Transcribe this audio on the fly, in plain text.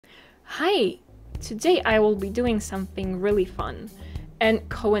Hi! Today I will be doing something really fun, and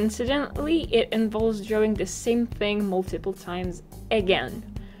coincidentally it involves drawing the same thing multiple times again.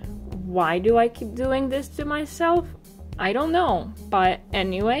 Why do I keep doing this to myself? I don't know, but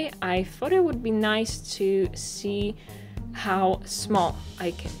anyway, I thought it would be nice to see how small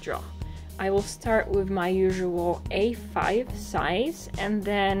I can draw. I will start with my usual A5 size, and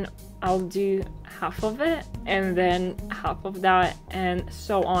then I'll do half of it, and then half of that, and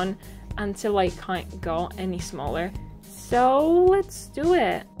so on until I can't go any smaller. So let's do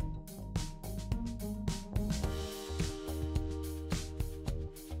it!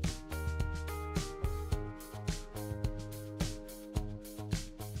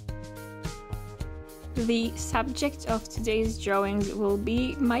 The subject of today's drawings will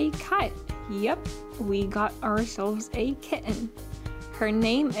be my cat. Yep, we got ourselves a kitten. Her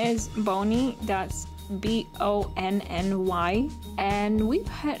name is Bonnie, that's B-O-N-N-Y, and we've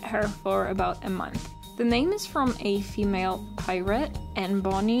had her for about a month. The name is from a female pirate, and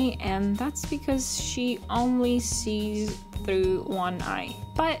Bonnie, and that's because she only sees through one eye.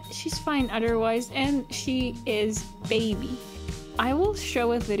 But she's fine otherwise, and she is baby. I will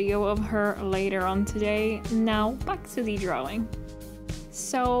show a video of her later on today. Now back to the drawing.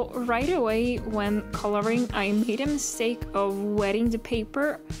 So right away when coloring, I made a mistake of wetting the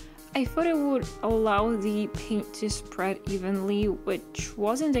paper. I thought it would allow the paint to spread evenly, which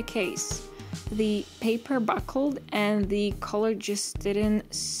wasn't the case. The paper buckled and the color just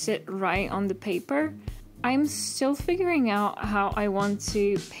didn't sit right on the paper. I'm still figuring out how I want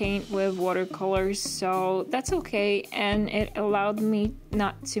to paint with watercolors, so that's okay, and it allowed me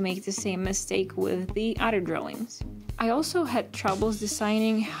not to make the same mistake with the other drawings. I also had troubles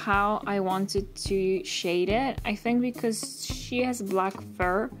deciding how I wanted to shade it, I think because she has black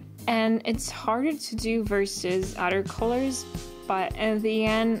fur, and it's harder to do versus other colors, but in the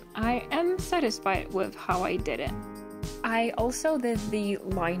end, I am satisfied with how I did it. I also did the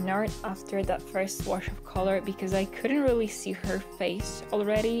line art after that first wash of color because I couldn't really see her face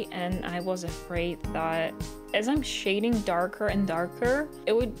already, and I was afraid that as I'm shading darker and darker,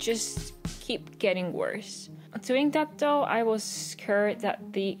 it would just keep getting worse. Doing that though, I was scared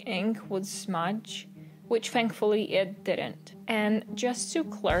that the ink would smudge, which thankfully it didn't. And just to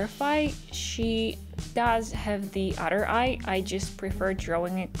clarify, she does have the other eye, I just prefer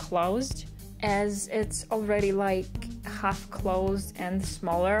drawing it closed, as it's already like half closed and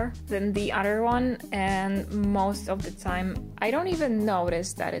smaller than the other one, and most of the time I don't even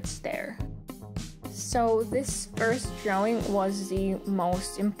notice that it's there. So this first drawing was the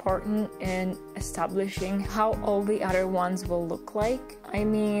most important in establishing how all the other ones will look like. I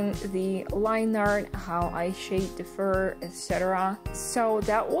mean the line art, how I shade the fur, etc. So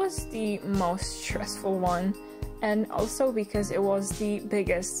that was the most stressful one. And also because it was the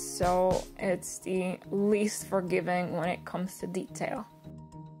biggest, so it's the least forgiving when it comes to detail.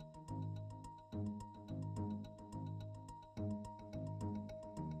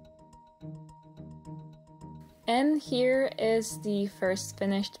 And here is the first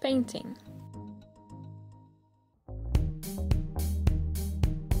finished painting.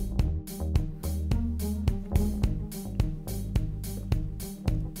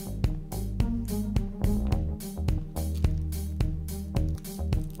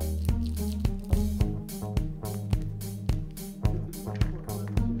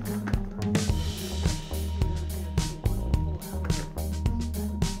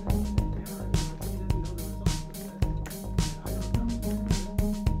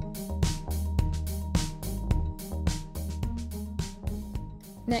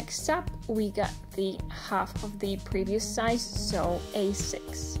 Next up, we got the half of the previous size, so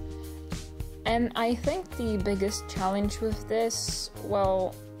A6. And I think the biggest challenge with this,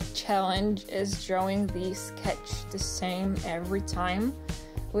 well, challenge is drawing the sketch the same every time,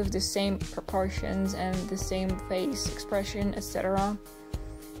 with the same proportions and the same face expression, etc.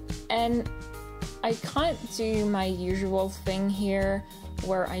 And I can't do my usual thing here,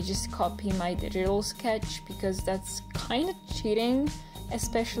 where I just copy my digital sketch, because that's kind of cheating,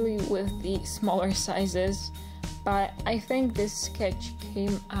 especially with the smaller sizes, but I think this sketch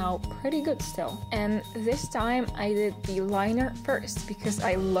came out pretty good still. And this time I did the liner first because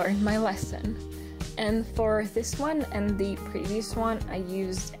I learned my lesson. And for this one and the previous one, I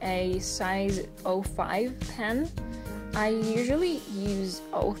used a size 05 pen. I usually use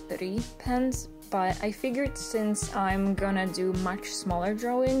 03 pens, but I figured since I'm gonna do much smaller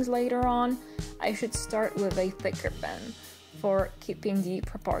drawings later on, I should start with a thicker pen for keeping the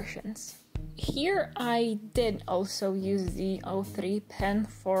proportions. Here I did also use the 03 pen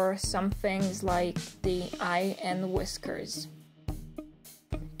for some things like the eye and whiskers.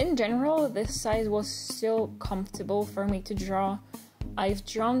 In in general, this size was still comfortable for me to draw. I've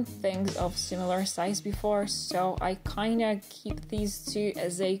drawn things of similar size before, so I kinda keep these two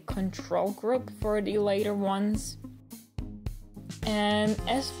as a control group for the later ones. And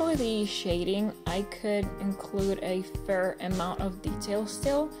as for the shading, I could include a fair amount of detail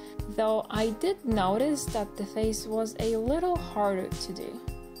still, though I did notice that the face was a little harder to do.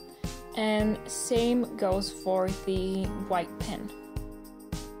 And same goes for the white pen.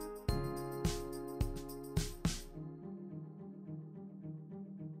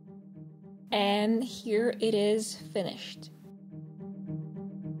 And here it is finished.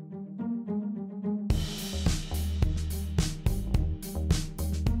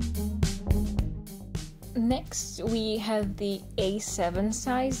 Next, we have the A7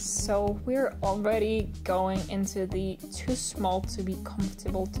 size, so we're already going into the too small to be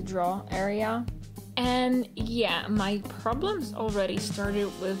comfortable to draw area. And yeah, my problems already started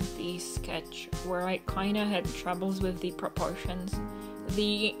with the sketch, where I kinda had troubles with the proportions.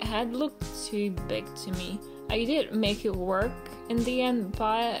 The head looked too big to me. I did make it work in the end,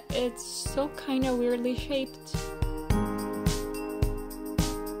 but it's still kinda weirdly shaped.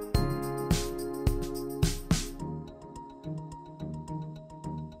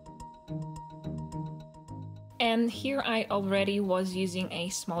 And here I already was using a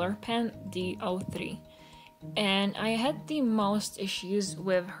smaller pen, the 03. And I had the most issues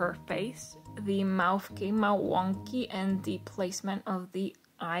with her face. The mouth came out wonky and the placement of the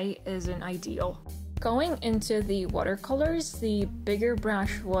eye isn't ideal. Going into the watercolors, the bigger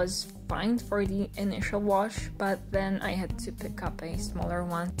brush was fine for the initial wash, but then I had to pick up a smaller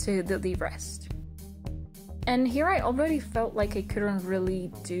one to do the rest. And here I already felt like I couldn't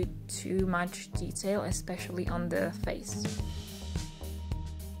really do too much detail, especially on the face.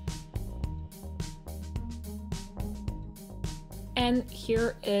 And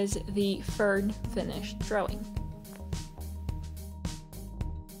here is the third finished drawing.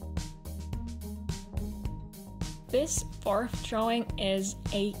 This fourth drawing is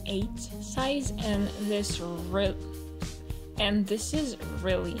a 8 size, and this is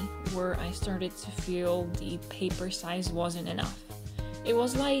really where I started to feel the paper size wasn't enough. It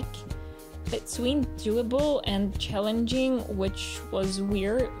was like between doable and challenging, which was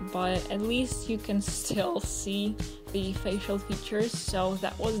weird, but at least you can still see the facial features, so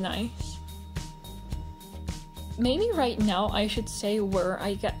that was nice. Maybe right now I should say where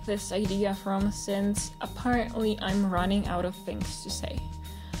I get this idea from, since apparently I'm running out of things to say.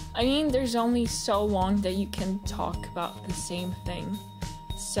 I mean, there's only so long that you can talk about the same thing.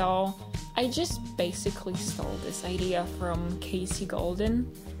 So I just basically stole this idea from Casey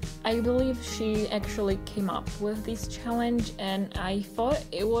Golden. I believe she actually came up with this challenge, and I thought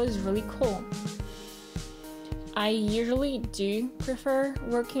it was really cool. I usually do prefer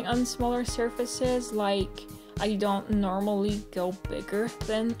working on smaller surfaces, like I don't normally go bigger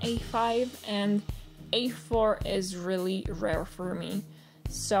than A5, and A4 is really rare for me.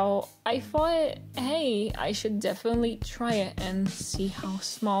 So I thought, hey, I should definitely try it and see how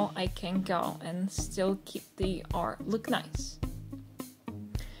small I can go and still keep the art look nice.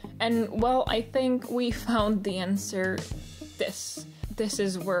 And well, I think we found the answer. This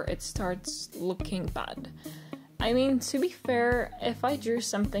is where it starts looking bad. I mean, to be fair, if I drew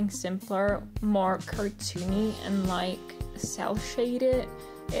something simpler, more cartoony and like cel shaded,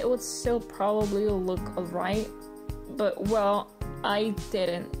 it would still probably look alright. But well, I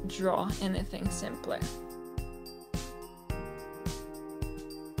didn't draw anything simpler.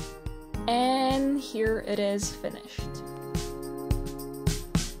 And here it is finished.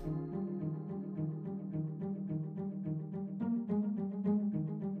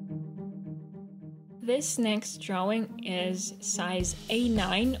 This next drawing is size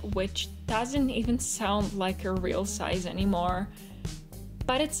A9, which doesn't even sound like a real size anymore,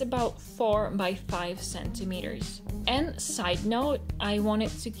 but it's about 4 by 5 centimeters. And side note, I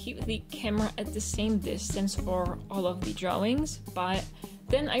wanted to keep the camera at the same distance for all of the drawings, but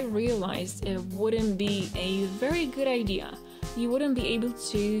then I realized it wouldn't be a very good idea. You wouldn't be able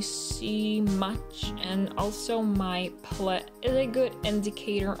to see much, and also my palette is a good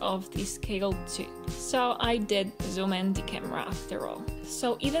indicator of the scale too. So I did zoom in the camera after all.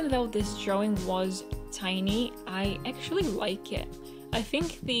 So even though this drawing was tiny, I actually like it. I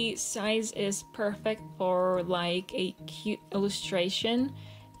think the size is perfect for like a cute illustration,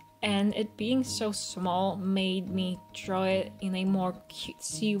 and it being so small made me draw it in a more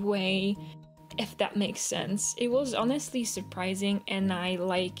cutesy way, if that makes sense. It was honestly surprising, and I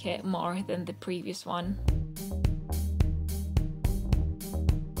like it more than the previous one.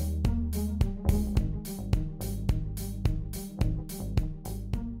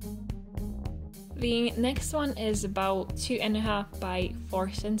 The next one is about 2.5 by 4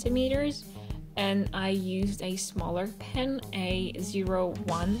 centimeters, and I used a smaller pen, a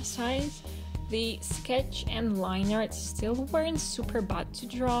 01 size. The sketch and line art still weren't super bad to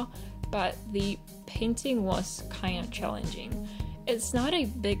draw, but the painting was kind of challenging. It's not a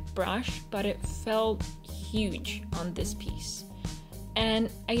big brush, but it felt huge on this piece. And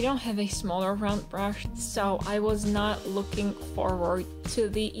I don't have a smaller round brush, so I was not looking forward to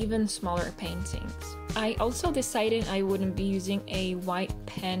the even smaller paintings. I also decided I wouldn't be using a white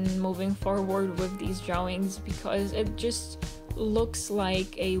pen moving forward with these drawings because it just looks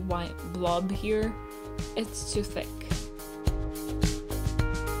like a white blob here. It's too thick.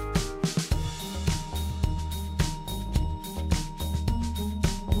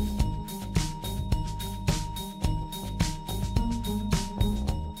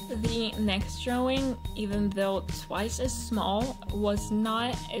 The next drawing, even though twice as small, was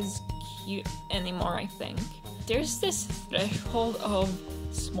not as cute anymore, I think. There's this threshold of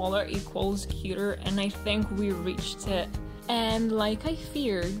smaller equals cuter, and I think we reached it. And like I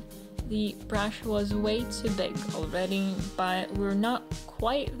feared, the brush was way too big already, but we're not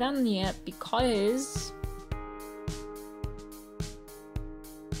quite done yet because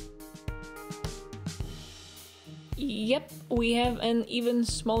yep, we have an even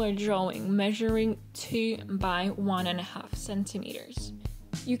smaller drawing measuring 2 by 1.5 centimeters.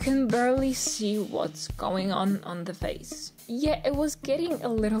 You can barely see what's going on the face. Yeah, it was getting a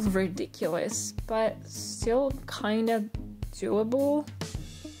little ridiculous, but still kinda doable.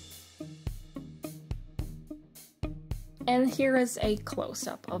 And here is a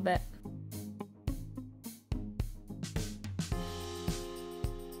close-up of it.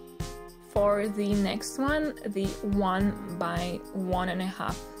 For the next one, the 1 by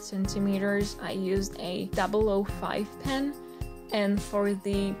 1.5 centimeters, I used a 005 pen, and for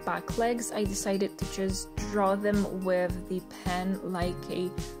the back legs, I decided to just draw them with the pen like a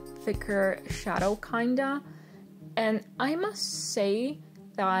thicker shadow kinda. And I must say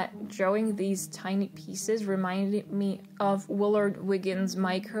that drawing these tiny pieces reminded me of Willard Wiggins'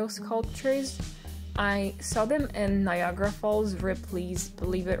 micro sculptures. I saw them in Niagara Falls Ripley's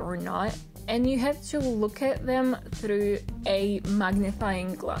Believe It or Not, and you had to look at them through a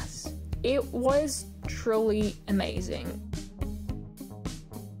magnifying glass. It was truly amazing.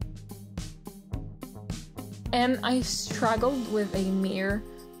 And I struggled with a mere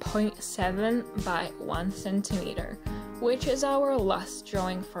 0.7 by 1 centimeter, which is our last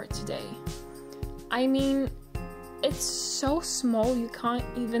drawing for today. I mean, it's so small you can't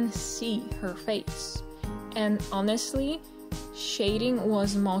even see her face. And honestly, shading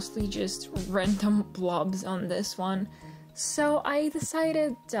was mostly just random blobs on this one, so I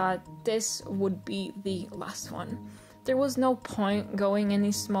decided that this would be the last one. There was no point going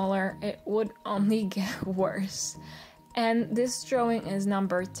any smaller, it would only get worse. And this drawing is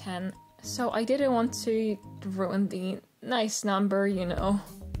number 10, so I didn't want to ruin the nice number, you know.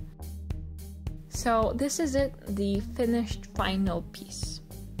 So this is it, the finished final piece.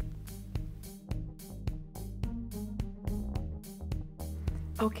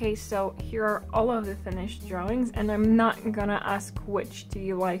 Okay, so here are all of the finished drawings, and I'm not gonna ask which do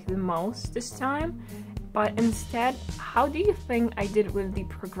you like the most this time, but instead, how do you think I did with the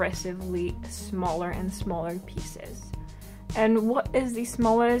progressively smaller and smaller pieces? And what is the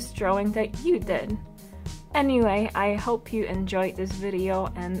smallest drawing that you did? Anyway, I hope you enjoyed this video,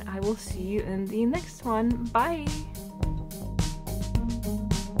 and I will see you in the next one. Bye!